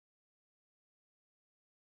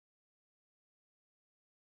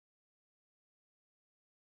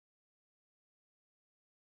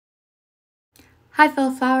Hi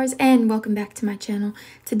fellow flowers and welcome back to my channel.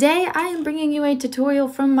 Today I am bringing you a tutorial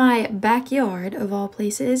from my backyard of all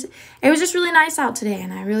places. It was just really nice out today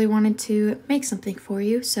and I really wanted to make something for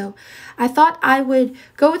you. So I thought I would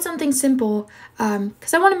go with something simple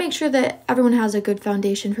because I want to make sure that everyone has a good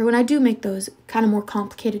foundation for when I do make those kind of more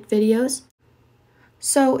complicated videos.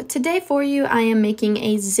 So today for you I am making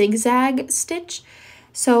a zigzag stitch.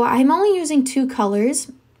 So I'm only using two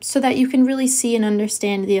colors so that you can really see and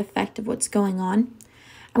understand the effect of what's going on.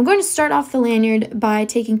 I'm going to start off the lanyard by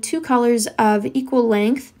taking two colors of equal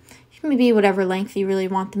length. You can be whatever length you really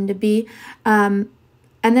want them to be. And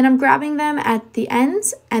then I'm grabbing them at the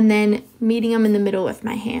ends and then meeting them in the middle with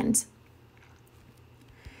my hands.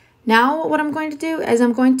 Now what I'm going to do is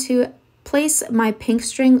I'm going to place my pink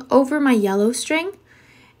string over my yellow string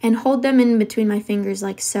and hold them in between my fingers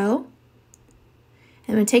like so.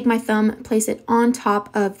 I'm going to take my thumb, place it on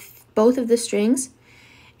top of both of the strings.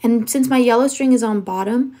 And since my yellow string is on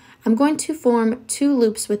bottom, I'm going to form two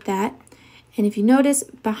loops with that. And if you notice,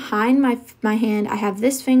 behind my hand, I have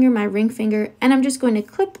this finger, my ring finger, and I'm just going to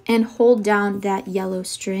clip and hold down that yellow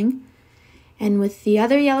string. And with the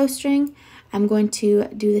other yellow string, I'm going to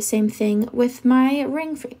do the same thing with my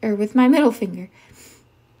with my middle finger.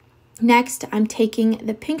 Next, I'm taking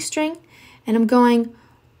the pink string and I'm going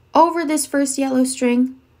over this first yellow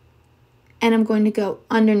string, and I'm going to go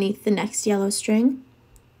underneath the next yellow string.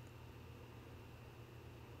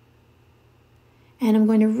 And I'm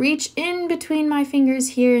going to reach in between my fingers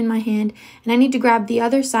here in my hand, and I need to grab the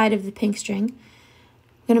other side of the pink string.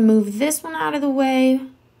 I'm going to move this one out of the way,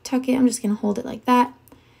 tuck it, I'm just going to hold it like that.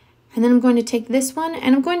 And then I'm going to take this one,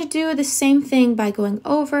 and I'm going to do the same thing by going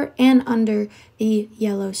over and under the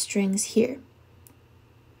yellow strings here.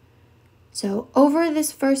 So over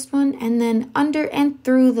this first one and then under and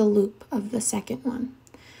through the loop of the second one.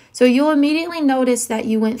 So you'll immediately notice that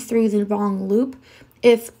you went through the wrong loop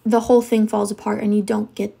if the whole thing falls apart and you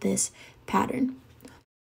don't get this pattern.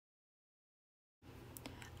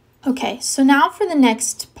 Okay, so now for the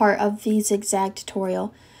next part of the zigzag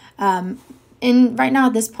tutorial. And right now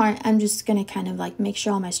at this point, I'm just going to kind of like make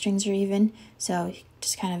sure all my strings are even. So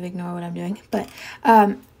just kind of ignore what I'm doing. But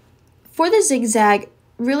for the zigzag,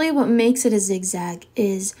 really what makes it a zigzag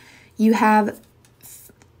is you have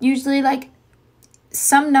usually like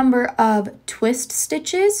some number of twist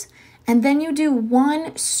stitches, and then you do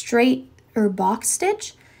one straight or box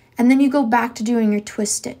stitch, and then you go back to doing your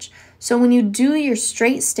twist stitch. So when you do your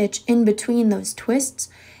straight stitch in between those twists,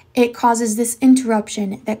 it causes this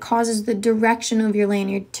interruption that causes the direction of your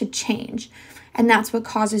lanyard to change, and that's what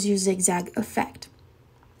causes your zigzag effect.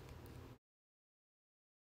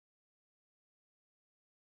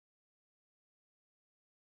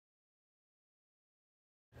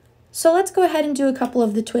 So let's go ahead and do a couple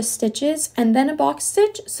of the twist stitches and then a box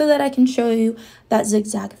stitch so that I can show you that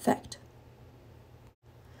zigzag effect.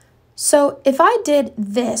 So if I did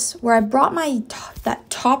this, where I brought that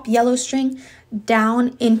top yellow string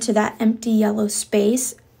down into that empty yellow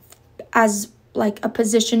space as like a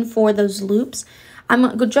position for those loops,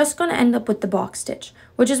 I'm just going to end up with the box stitch,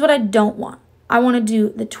 which is what I don't want. I want to do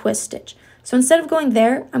the twist stitch. So instead of going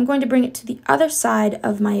there, I'm going to bring it to the other side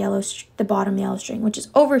of my the bottom yellow string, which is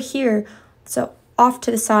over here. So off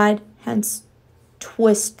to the side, hence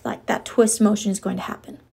twist, like that twist motion is going to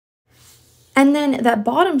happen. And then that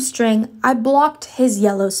bottom string, I blocked his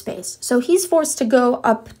yellow space. So he's forced to go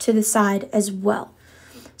up to the side as well.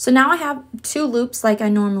 So now I have two loops like I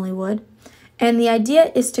normally would. And the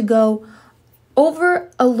idea is to go over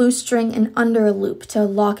a loose string and under a loop to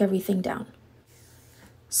lock everything down.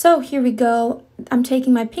 So here we go. I'm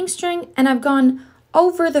taking my pink string and I've gone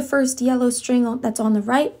over the first yellow string that's on the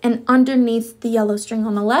right and underneath the yellow string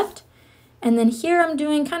on the left. And then here I'm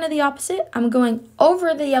doing kind of the opposite. I'm going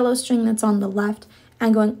over the yellow string that's on the left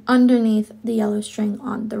and going underneath the yellow string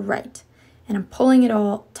on the right. And I'm pulling it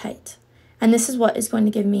all tight. And this is what is going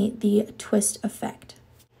to give me the twist effect.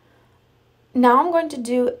 Now I'm going to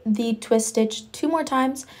do the twist stitch 2 more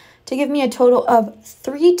times to give me a total of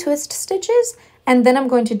 3 twist stitches. And then I'm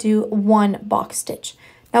going to do 1 box stitch.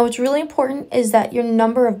 Now what's really important is that your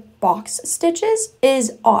number of box stitches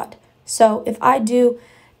is odd. So if I do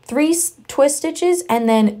 3 twist stitches and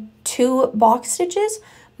then 2 box stitches,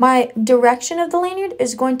 my direction of the lanyard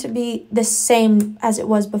is going to be the same as it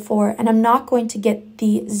was before, and I'm not going to get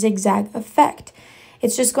the zigzag effect.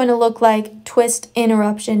 It's just going to look like twist,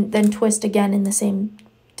 interruption, then twist again in the same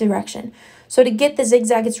direction. So to get the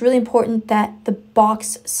zigzag, it's really important that the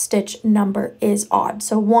box stitch number is odd.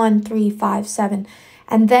 So 1, 3, 5, 7,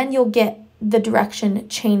 and then you'll get the direction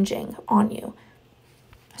changing on you.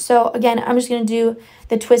 So again, I'm just going to do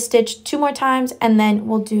the twist stitch 2 more times, and then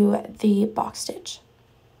we'll do the box stitch.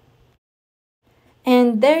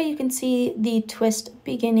 And there you can see the twist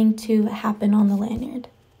beginning to happen on the lanyard.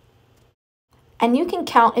 And you can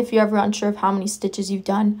count if you're ever unsure of how many stitches you've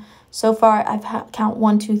done. So far, I've count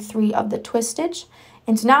 1, 2, 3 of the twist stitch.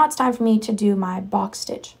 And so now it's time for me to do my box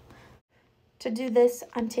stitch. To do this,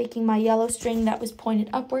 I'm taking my yellow string that was pointed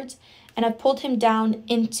upwards, and I've pulled him down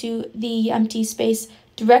into the empty space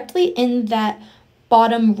directly in that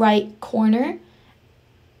bottom right corner.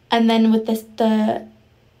 And then with the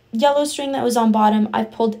yellow string that was on bottom,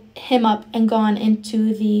 I've pulled him up and gone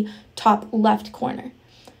into the top left corner.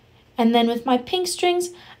 And then with my pink strings,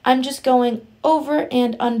 I'm just going over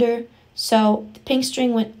and under. So the pink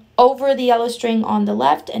string went over the yellow string on the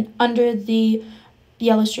left and under the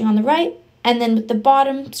yellow string on the right. And then with the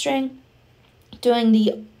bottom string, doing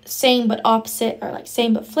the same but opposite, or like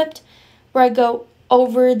same but flipped, where I go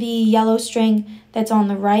over the yellow string that's on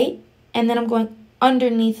the right, and then I'm going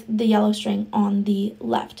underneath the yellow string on the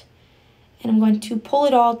left. And I'm going to pull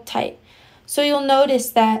it all tight. So you'll notice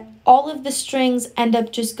that all of the strings end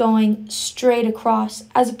up just going straight across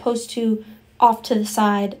as opposed to off to the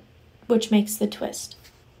side, which makes the twist.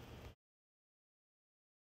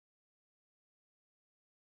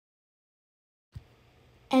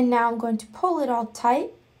 And now I'm going to pull it all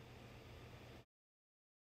tight.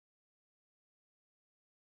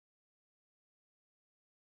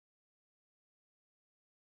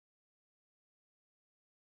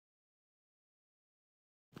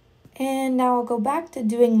 And now I'll go back to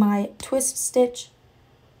doing my twist stitch,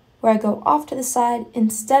 where I go off to the side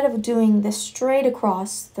instead of doing the straight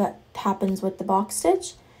across that happens with the box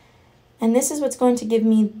stitch. And this is what's going to give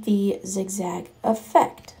me the zigzag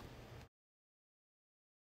effect.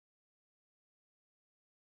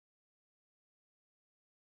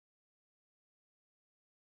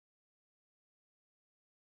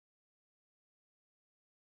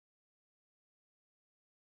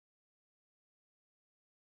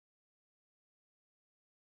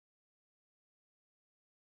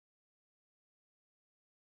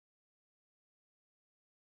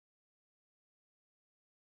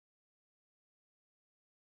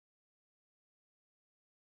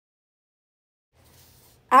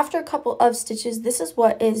 After a couple of stitches, this is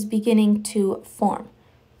what is beginning to form.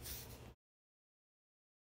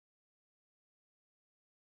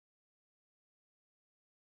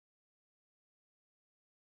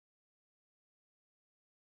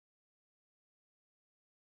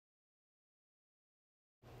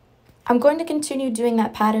 I'm going to continue doing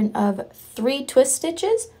that pattern of 3 twist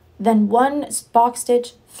stitches, then 1 box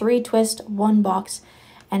stitch, 3 twist, 1 box,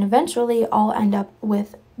 and eventually I'll end up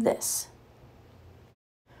with this.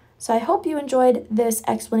 So I hope you enjoyed this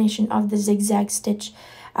explanation of the zigzag stitch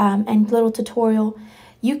and little tutorial.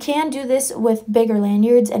 You can do this with bigger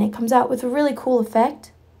lanyards and it comes out with a really cool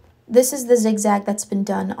effect. This is the zigzag that's been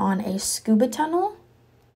done on a scuba tunnel.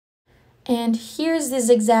 And here's the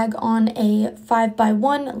zigzag on a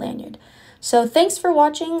 5x1 lanyard. So thanks for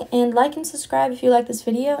watching, and like and subscribe if you like this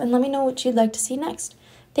video, and let me know what you'd like to see next.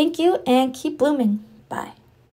 Thank you and keep blooming. Bye.